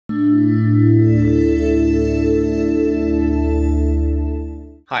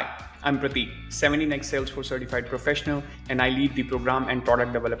I'm Prateek, 17x Salesforce certified professional, and I lead the program and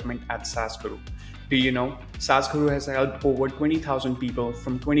product development at saasguru. Do you know, saasguru has helped over 20,000 people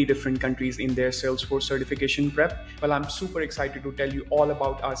from 20 different countries in their Salesforce certification prep? Well, I'm super excited to tell you all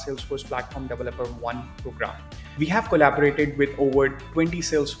about our Salesforce Platform Developer I program. We have collaborated with over 20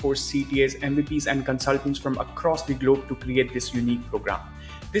 Salesforce CTAs, MVPs, and consultants from across the globe to create this unique program.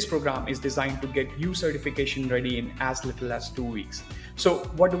 This program is designed to get you certification ready in as little as 2 weeks. So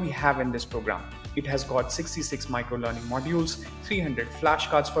what do we have in this program? It has got 66 micro-learning modules, 300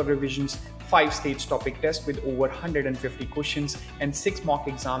 flashcards for revisions, 5-stage topic tests with over 150 questions, and 6 mock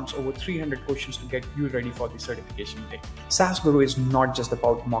exams over 300 questions to get you ready for the certification day. saasguru is not just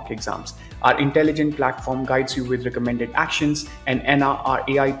about mock exams. Our intelligent platform guides you with recommended actions, and Anna, our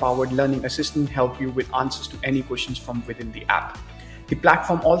AI-powered learning assistant, helps you with answers to any questions from within the app. The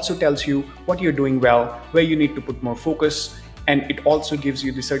platform also tells you what you're doing well, where you need to put more focus, and it also gives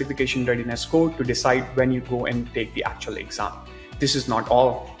you the certification readiness score to decide when you go and take the actual exam. This is not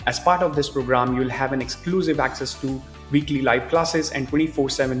all. As part of this program, you'll have an exclusive access to weekly live classes and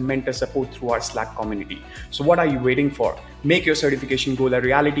 24/7 mentor support through our Slack community. So what are you waiting for? Make your certification goal a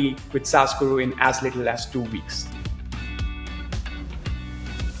reality with saasguru in as little as 2 weeks.